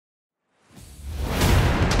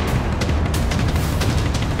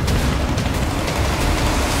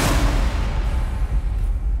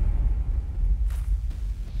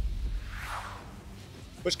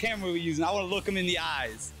Which camera are we using? I want to look them in the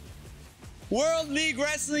eyes. World League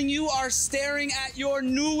Wrestling, you are staring at your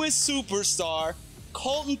newest superstar,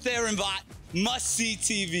 Colton Theron Vaught, must-see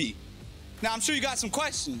TV. Now, I'm sure you got some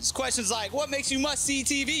questions. Questions like, what makes you must-see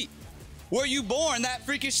TV? Were you born that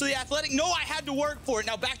freakishly athletic? No, I had to work for it.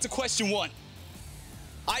 Now, back to question one.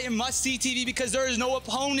 I am must-see TV because there is no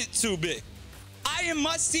opponent too big. I am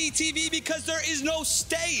must-see TV because there is no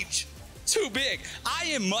stage too big. I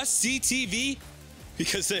am must-see TV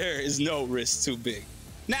because there is no risk too big.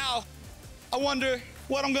 Now, I wonder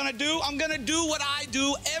what I'm gonna do. I'm gonna do what I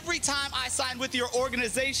do every time I sign with your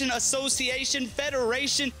organization, association,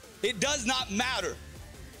 federation. It does not matter.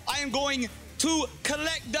 I am going to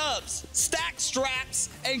collect dubs, stack straps,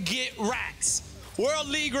 and get racks. World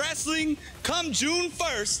League Wrestling, come June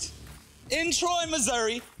 1st in Troy,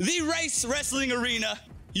 Missouri, the Race Wrestling Arena.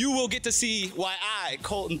 You will get to see why I,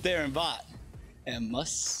 Colton Theron Vaught, am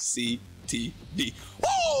must-see TV.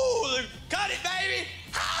 Woo! Cut it, baby!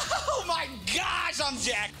 Oh my gosh, I'm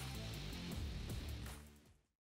jacked.